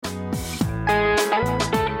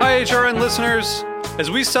HRN listeners.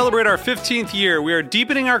 As we celebrate our 15th year, we are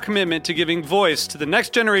deepening our commitment to giving voice to the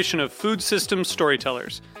next generation of food systems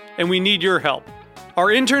storytellers, and we need your help. Our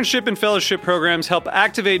internship and fellowship programs help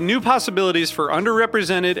activate new possibilities for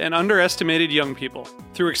underrepresented and underestimated young people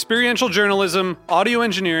through experiential journalism, audio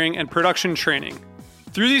engineering, and production training.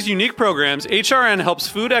 Through these unique programs, HRN helps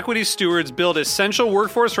food equity stewards build essential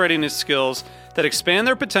workforce readiness skills that expand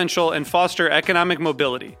their potential and foster economic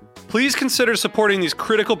mobility. Please consider supporting these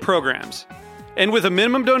critical programs. And with a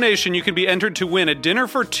minimum donation, you can be entered to win a dinner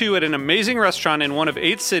for two at an amazing restaurant in one of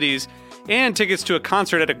 8 cities and tickets to a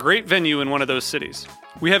concert at a great venue in one of those cities.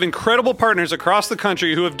 We have incredible partners across the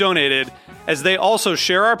country who have donated, as they also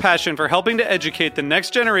share our passion for helping to educate the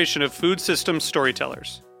next generation of food systems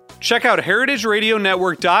storytellers. Check out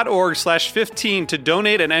heritageradionetwork.org/15 to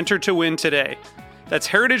donate and enter to win today. That's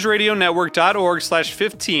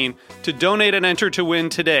heritageradionetwork.org/15 to donate and enter to win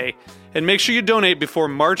today. And make sure you donate before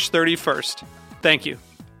March 31st. Thank you.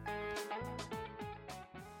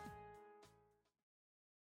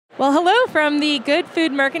 Well, hello from the Good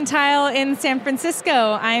Food Mercantile in San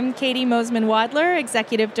Francisco. I'm Katie Mosman-Wadler,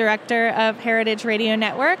 Executive Director of Heritage Radio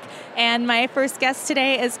Network. And my first guest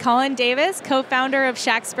today is Colin Davis, co-founder of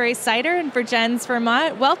Shacksbury Cider in Vergennes,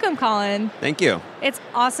 Vermont. Welcome, Colin. Thank you. It's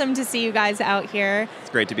awesome to see you guys out here.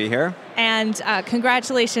 It's great to be here. And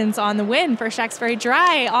congratulations on the win for Shacksbury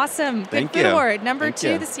Dry. Awesome. Thank Good you. Food Award, number Thank 2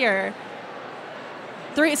 you. this year.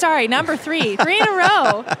 Number 3. 3 in a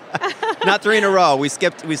row. Not 3 in a row. We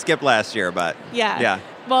skipped last year, but yeah.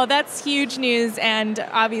 Well, that's huge news, and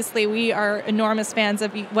obviously we are enormous fans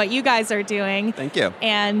of what you guys are doing. Thank you.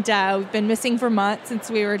 And we've been missing Vermont since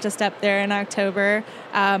we were just up there in October,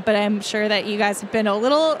 but I'm sure that you guys have been a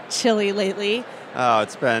little chilly lately. Oh,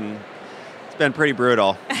 it's been pretty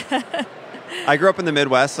brutal. I grew up in the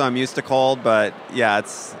Midwest, so I'm used to cold, but yeah,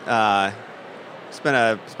 it's been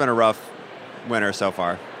a rough winter so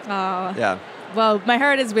far. Oh. Yeah. Well, my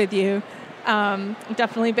heart is with you. I've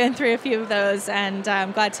definitely been through a few of those, and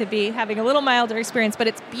I'm glad to be having a little milder experience. But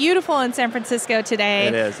it's beautiful in San Francisco today.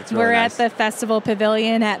 It is. It's really We're nice. at the Festival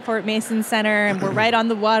Pavilion at Fort Mason Center, and we're right on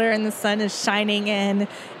the water, and the sun is shining in.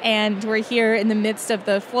 And we're here in the midst of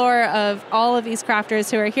the floor of all of these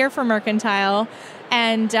crafters who are here for Mercantile.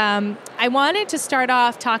 And I wanted to start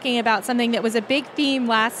off talking about something that was a big theme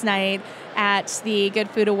last night at the Good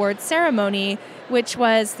Food Awards ceremony, which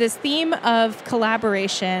was this theme of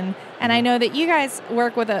collaboration. And I know that you guys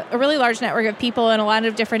work with a really large network of people in a lot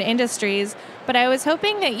of different industries, but I was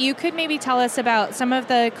hoping that you could maybe tell us about some of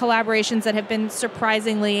the collaborations that have been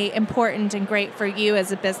surprisingly important and great for you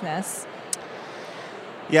as a business.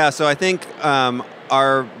 Yeah, so I think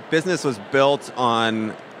our business was built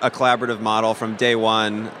on a collaborative model from day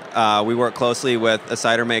one. We work closely with a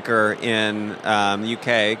cider maker in the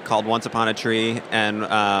UK called Once Upon a Tree, and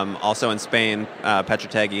also in Spain,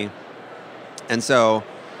 Petrotegui. And so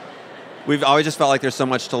we've always just felt like there's so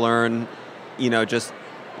much to learn, just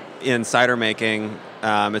in cider making.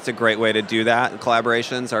 It's a great way to do that.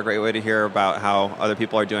 Collaborations are a great way to hear about how other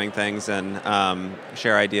people are doing things and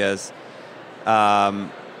share ideas.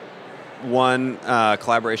 One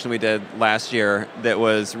collaboration we did last year that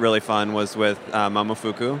was really fun was with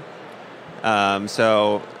Momofuku.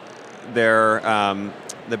 So they're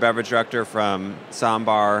the beverage director from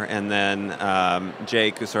Sambar, and then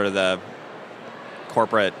Jake, who's sort of the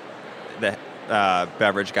corporate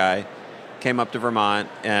beverage guy, came up to Vermont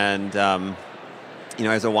and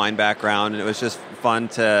has a wine background, and it was just fun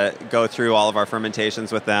to go through all of our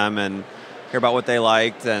fermentations with them and hear about what they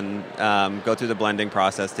liked and go through the blending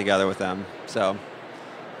process together with them. So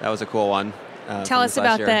that was a cool one. Tell us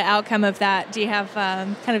about the outcome of that. Do you have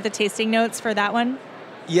kind of the tasting notes for that one?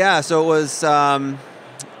 Yeah, so it was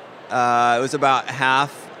about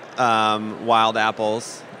half wild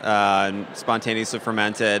apples, spontaneously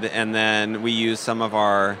fermented, and then we used some of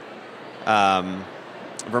our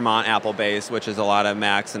Vermont apple base, which is a lot of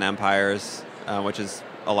Max and Empires, which is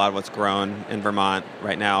a lot of what's grown in Vermont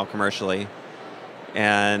right now commercially.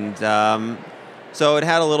 And so it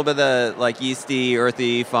had a little bit of the yeasty,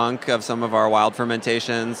 earthy funk of some of our wild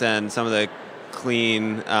fermentations, and some of the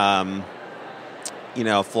clean,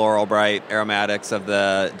 floral, bright aromatics of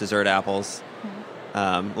the dessert apples.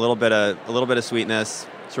 A little bit of sweetness.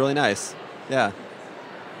 It's really nice. Yeah.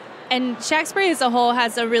 And Shacksbury as a whole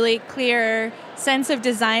has a really clear sense of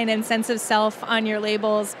design and sense of self on your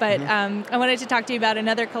labels, but I wanted to talk to you about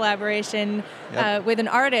another collaboration with an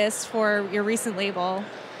artist for your recent label.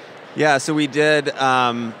 Yeah, so we did, it's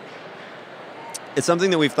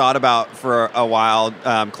something that we've thought about for a while,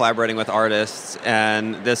 collaborating with artists,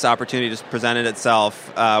 and this opportunity just presented itself.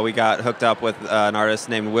 We got hooked up with an artist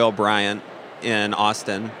named Will Bryant in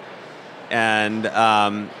Austin,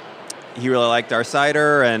 and he really liked our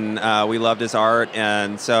cider, and we loved his art,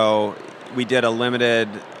 and so we did a limited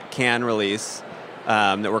can release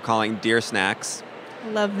that we're calling Deer Snacks.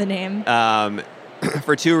 Love the name.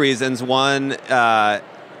 For two reasons. One,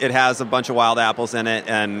 it has a bunch of wild apples in it,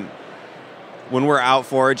 and when we're out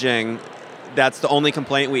foraging, that's the only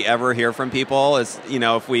complaint we ever hear from people is,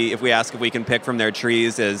 if we ask if we can pick from their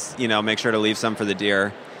trees, is, make sure to leave some for the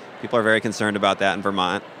deer. People are very concerned about that in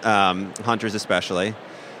Vermont, hunters especially.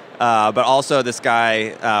 But also this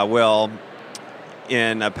guy, Will,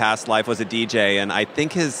 in a past life was a DJ, and I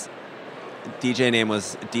think his DJ name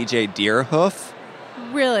was DJ Deerhoof.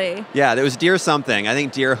 Really? Yeah, there was Deer something. I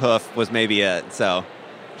think Deerhoof was maybe it. So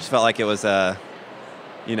just felt like it was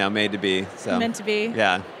made to be. So meant to be.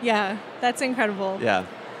 Yeah. Yeah, that's incredible. Yeah.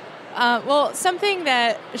 Well, something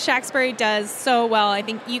that Shacksbury does so well, I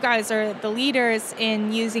think you guys are the leaders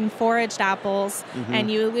in using foraged apples,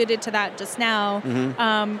 and you alluded to that just now.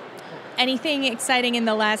 Anything exciting in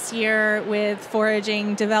the last year with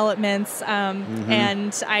foraging developments?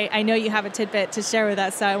 And I know you have a tidbit to share with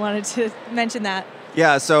us, so I wanted to mention that.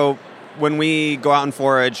 Yeah, so when we go out and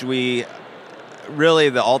forage, the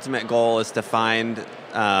ultimate goal is to find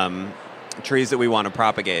trees that we want to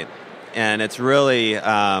propagate. And it's really,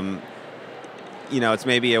 it's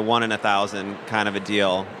maybe a 1 in 1,000 kind of a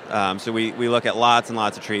deal. So we look at lots and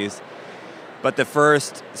lots of trees. But the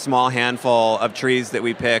first small handful of trees that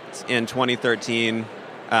we picked in 2013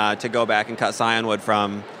 to go back and cut scionwood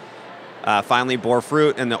from finally bore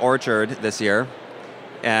fruit in the orchard this year.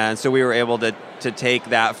 And so we were able to take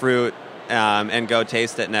that fruit and go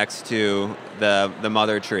taste it next to the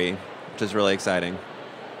mother tree, which is really exciting.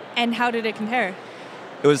 And how did it compare?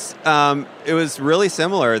 It was really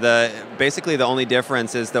similar. Basically the only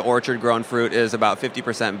difference is the orchard grown fruit is about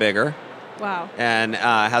 50% bigger. Wow. And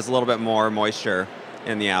has a little bit more moisture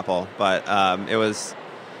in the apple, but it was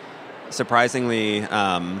surprisingly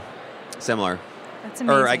similar. That's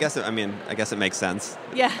amazing. Or I guess it makes sense.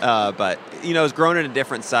 Yeah. But it was grown at a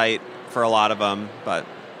different site for a lot of them. But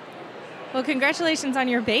well, congratulations on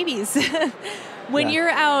your babies. When you're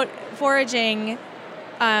out foraging,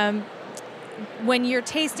 when you're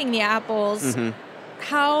tasting the apples,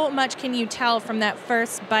 how much can you tell from that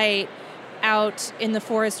first bite out in the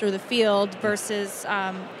forest or the field versus,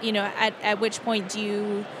 at which point do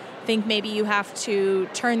you think maybe you have to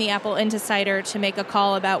turn the apple into cider to make a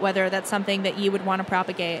call about whether that's something that you would want to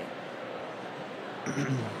propagate?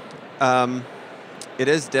 It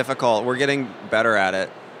is difficult. We're getting better at it.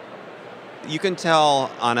 You can tell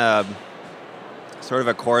on a sort of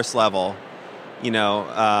a coarse level,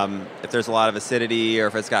 if there's a lot of acidity or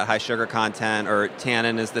if it's got high sugar content, or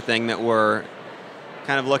tannin is the thing that we're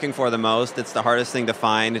kind of looking for the most. It's the hardest thing to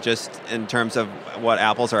find just in terms of what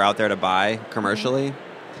apples are out there to buy commercially.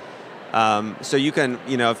 So you can,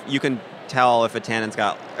 you can tell if if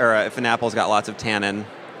an apple's got lots of tannin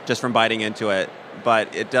just from biting into it,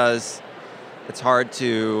 but it's hard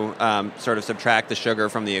to sort of subtract the sugar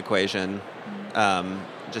from the equation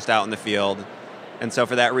just out in the field. And so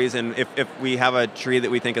for that reason, if we have a tree that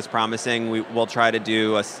we think is promising, we'll try to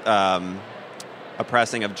do a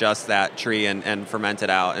pressing of just that tree and ferment it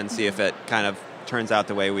out and see if it kind of turns out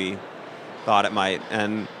the way we thought it might.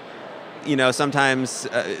 And, sometimes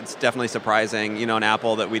it's definitely surprising, an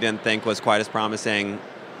apple that we didn't think was quite as promising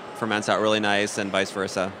ferments out really nice and vice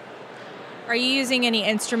versa. Are you using any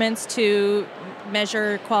instruments to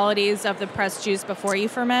measure qualities of the pressed juice before you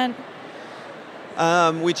ferment?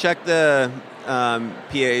 We check the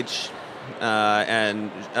pH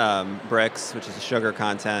and Brix, which is the sugar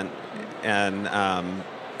content, and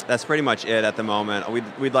that's pretty much it at the moment.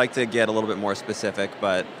 We'd like to get a little bit more specific,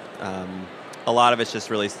 but a lot of it's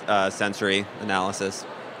just really sensory analysis.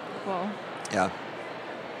 Cool. Yeah.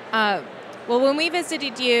 Well, when we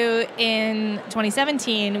visited you in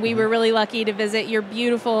 2017, we were really lucky to visit your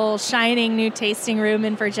beautiful, shining new tasting room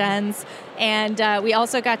in Virgins. And we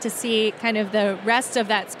also got to see kind of the rest of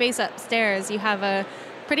that space upstairs. You have a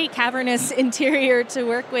pretty cavernous interior to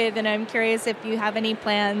work with, and I'm curious if you have any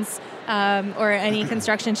plans or any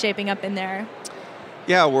construction shaping up in there.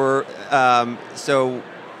 Yeah, this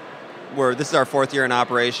is our 4th year in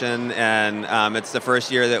operation, and it's the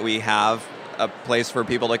first year that we have a place for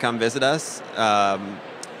people to come visit us,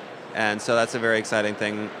 and so that's a very exciting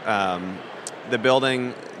thing. The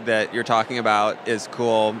building that you're talking about is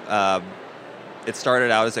cool. It started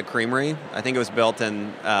out as a creamery. I think it was built in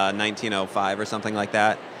 1905 or something like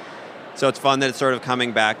that. So it's fun that it's sort of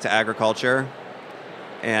coming back to agriculture.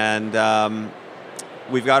 And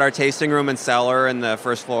we've got our tasting room and cellar in the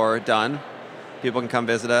first floor done. People can come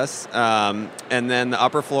visit us. And then the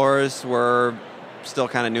upper floors, we're still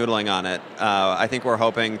kind of noodling on it. I think we're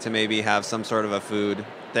hoping to maybe have some sort of a food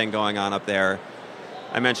thing going on up there.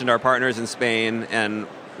 I mentioned our partners in Spain, and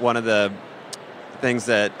one of the things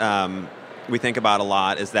that we think about a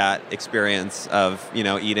lot is that experience of,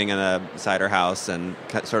 eating in a cider house and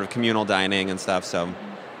sort of communal dining and stuff. So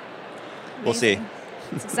we'll see.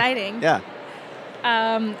 It's exciting. Yeah.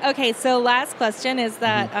 Okay, so last question is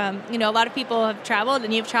that, a lot of people have traveled,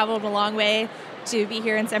 and you've traveled a long way to be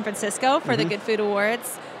here in San Francisco for the Good Food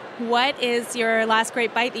Awards. What is your last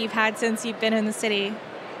great bite that you've had since you've been in the city?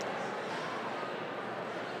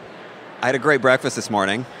 I had a great breakfast this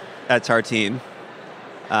morning at Tartine.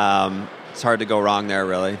 It's hard to go wrong there,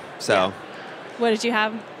 really. So, yeah. What did you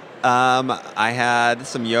have? I had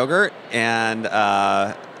some yogurt and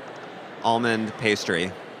almond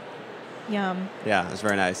pastry. Yum. Yeah, it was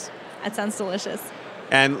very nice. That sounds delicious.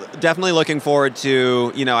 And definitely looking forward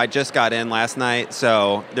to, I just got in last night,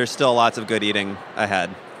 so there's still lots of good eating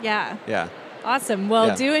ahead. Yeah. Yeah. Awesome.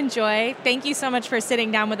 Well, do enjoy. Thank you so much for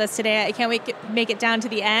sitting down with us today. I can't wait to make it down to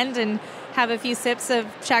the end and have a few sips of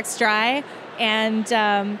Shack's Dry. And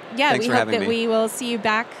we hope that we will see you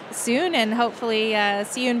back soon, and hopefully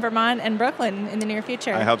see you in Vermont and Brooklyn in the near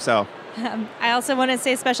future. I hope so. I also want to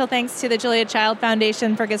say special thanks to the Julia Child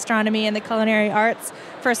Foundation for Gastronomy and the Culinary Arts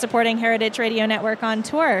for supporting Heritage Radio Network on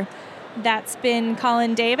tour. That's been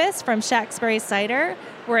Colin Davis from Shacksbury Cider.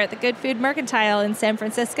 We're at the Good Food Mercantile in San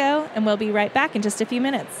Francisco, and we'll be right back in just a few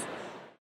minutes.